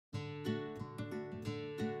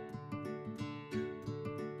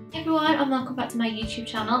everyone and welcome back to my YouTube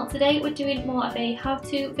channel. Today we're doing more of a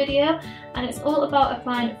how-to video and it's all about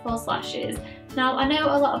applying false lashes. Now I know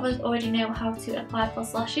a lot of us already know how to apply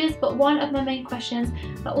false lashes, but one of my main questions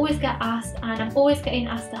I always get asked and I'm always getting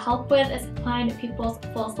asked to help with is applying people's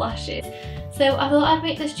false lashes. So I thought I'd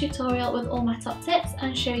make this tutorial with all my top tips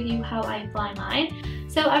and show you how I apply mine.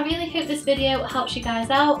 So I really hope this video helps you guys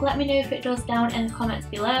out. Let me know if it does down in the comments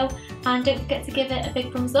below, and don't forget to give it a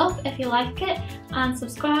big thumbs up if you like it, and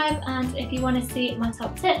subscribe, and if you want to see my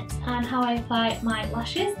top tips and how I apply my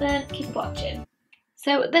lashes then keep watching.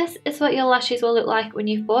 So this is what your lashes will look like when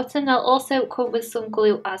you've bought them. They'll also come with some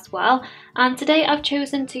glue as well, and today I've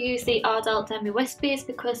chosen to use the Ardell Demi Wispies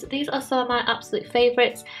because these are some of my absolute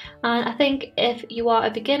favourites, and I think if you are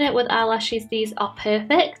a beginner with eyelashes these are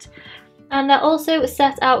perfect. And they're also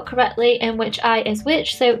set out correctly in which eye is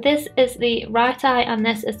which, so this is the right eye and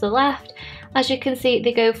this is the left. As you can see,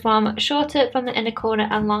 they go from shorter from the inner corner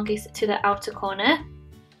and longest to the outer corner.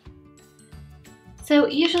 So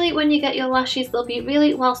usually when you get your lashes they'll be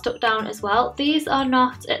really well stuck down as well. These are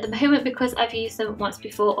not at the moment because I've used them once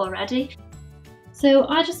before already. So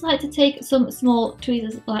I just like to take some small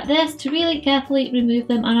tweezers like this to really carefully remove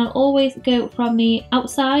them, and I'll always go from the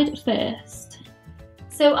outside first.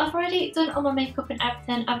 So I've already done all my makeup and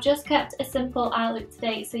everything. I've just kept a simple eye look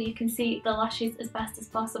today so you can see the lashes as best as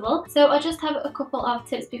possible. So I just have a couple of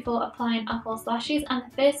tips before applying our false lashes, and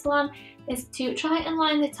the first one is to try and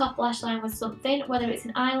line the top lash line with something, whether it's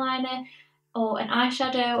an eyeliner or an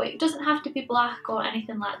eyeshadow. It doesn't have to be black or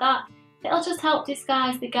anything like that. It'll just help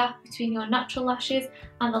disguise the gap between your natural lashes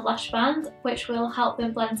and the lash band, which will help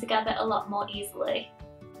them blend together a lot more easily.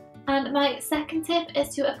 And my second tip is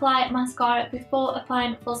to apply mascara before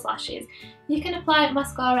applying false lashes. You can apply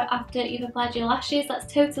mascara after you've applied your lashes,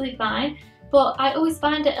 that's totally fine, but I always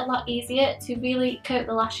find it a lot easier to really coat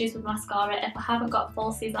the lashes with mascara if I haven't got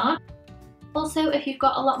falsies on. Also, if you've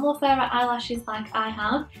got a lot more fairer eyelashes like I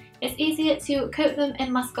have, it's easier to coat them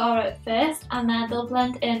in mascara first and then they'll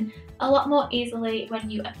blend in a lot more easily when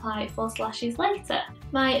you apply false lashes later.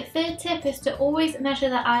 My third tip is to always measure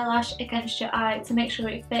the eyelash against your eye to make sure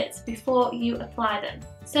it fits before you apply them.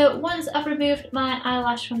 So once I've removed my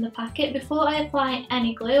eyelash from the packet, before I apply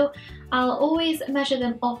any glue, I'll always measure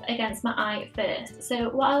them up against my eye first. So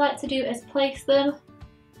what I like to do is place them.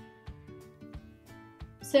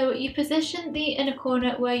 So you position the inner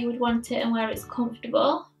corner where you would want it and where it's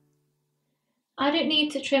comfortable. I don't need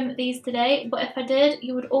to trim these today, but if I did,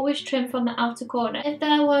 you would always trim from the outer corner. If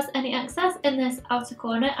there was any excess in this outer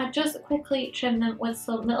corner, I'd just quickly trim them with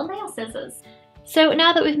some little nail scissors. So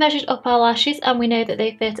now that we've measured up our lashes and we know that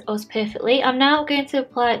they fit us perfectly, I'm now going to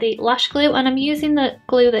apply the lash glue, and I'm using the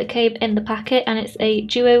glue that came in the packet and it's a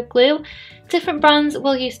duo glue. Different brands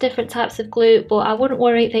will use different types of glue, but I wouldn't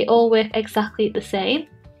worry, they all work exactly the same.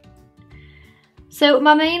 So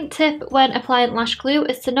my main tip when applying lash glue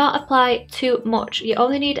is to not apply too much. You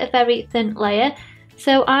only need a very thin layer.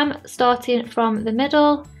 So I'm starting from the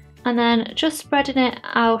middle and then just spreading it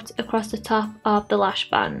out across the top of the lash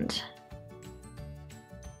band.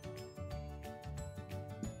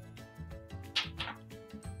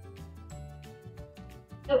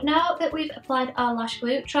 So now that we've applied our lash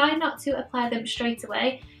glue, try not to apply them straight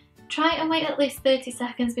away. Try and wait at least 30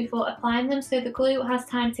 seconds before applying them so the glue has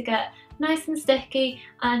time to get nice and sticky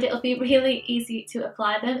and it'll be really easy to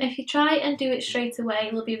apply them. If you try and do it straight away,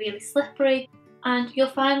 it'll be really slippery and you'll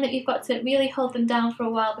find that you've got to really hold them down for a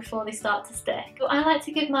while before they start to stick. So I like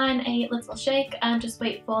to give mine a little shake and just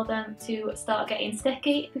wait for them to start getting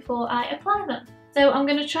sticky before I apply them. So I'm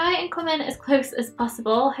going to try and come in as close as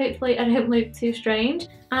possible, hopefully I don't look too strange.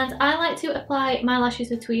 And I like to apply my lashes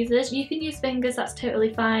with tweezers. You can use fingers, that's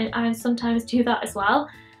totally fine. I sometimes do that as well.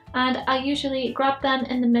 And I usually grab them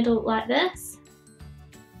in the middle like this.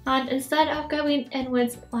 And instead of going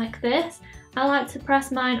inwards like this, I like to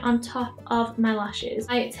press mine on top of my lashes.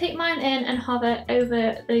 I take mine in and hover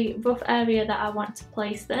over the rough area that I want to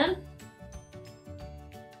place them.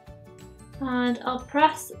 And I'll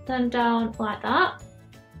press them down like that.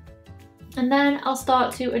 And then I'll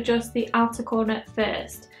start to adjust the outer corner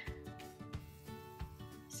first.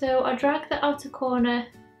 So I drag the outer corner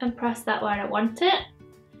and press that where I want it.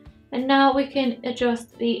 And now we can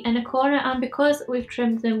adjust the inner corner, and because we've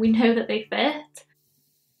trimmed them we know that they fit.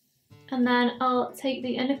 And then I'll take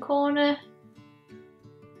the inner corner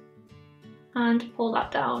and pull that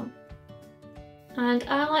down. And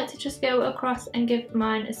I like to just go across and give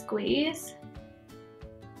mine a squeeze.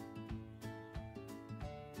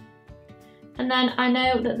 And then I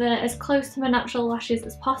know that they're as close to my natural lashes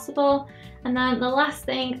as possible. And then the last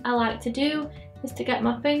thing I like to do is to get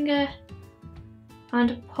my finger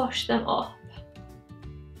and push them up.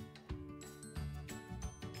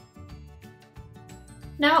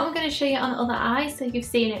 Now I'm going to show you on the other eye so you've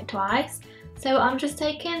seen it twice. So I'm just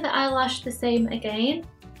taking the eyelash the same again,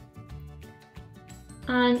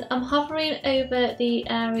 and I'm hovering over the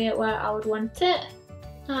area where I would want it,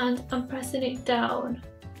 and I'm pressing it down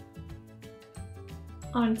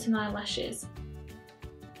onto my lashes.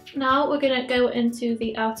 Now we're going to go into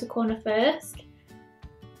the outer corner first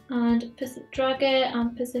and drag it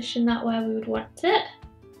and position that where we would want it.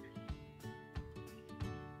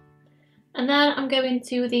 And then I'm going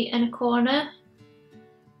to the inner corner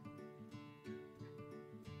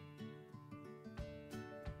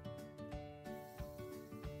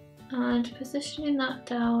and positioning that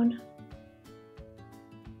down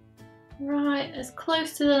right as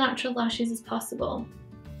close to the natural lashes as possible.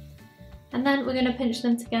 And then we're going to pinch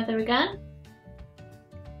them together again.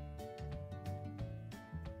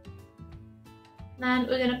 Then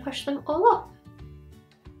we're going to push them all up.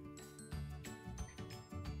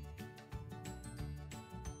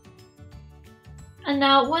 And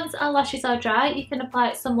now once our lashes are dry, you can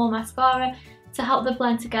apply some more mascara to help them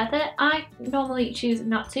blend together. I normally choose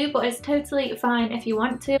not to, but it's totally fine if you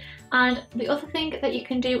want to. And the other thing that you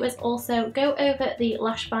can do is also go over the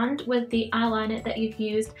lash band with the eyeliner that you've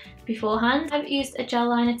used beforehand. I've used a gel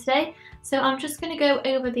liner today, so I'm just going to go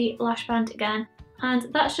over the lash band again, and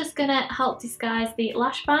that's just going to help disguise the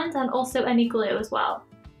lash band and also any glue as well.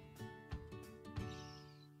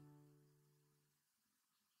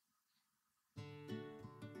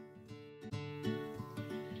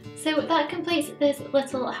 So that completes this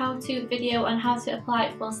little how-to video on how to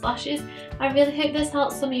apply false lashes. I really hope this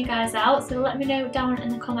helped some of you guys out, so let me know down in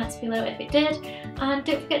the comments below if it did. And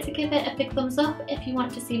don't forget to give it a big thumbs up if you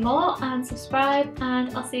want to see more, and subscribe,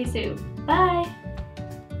 and I'll see you soon. Bye!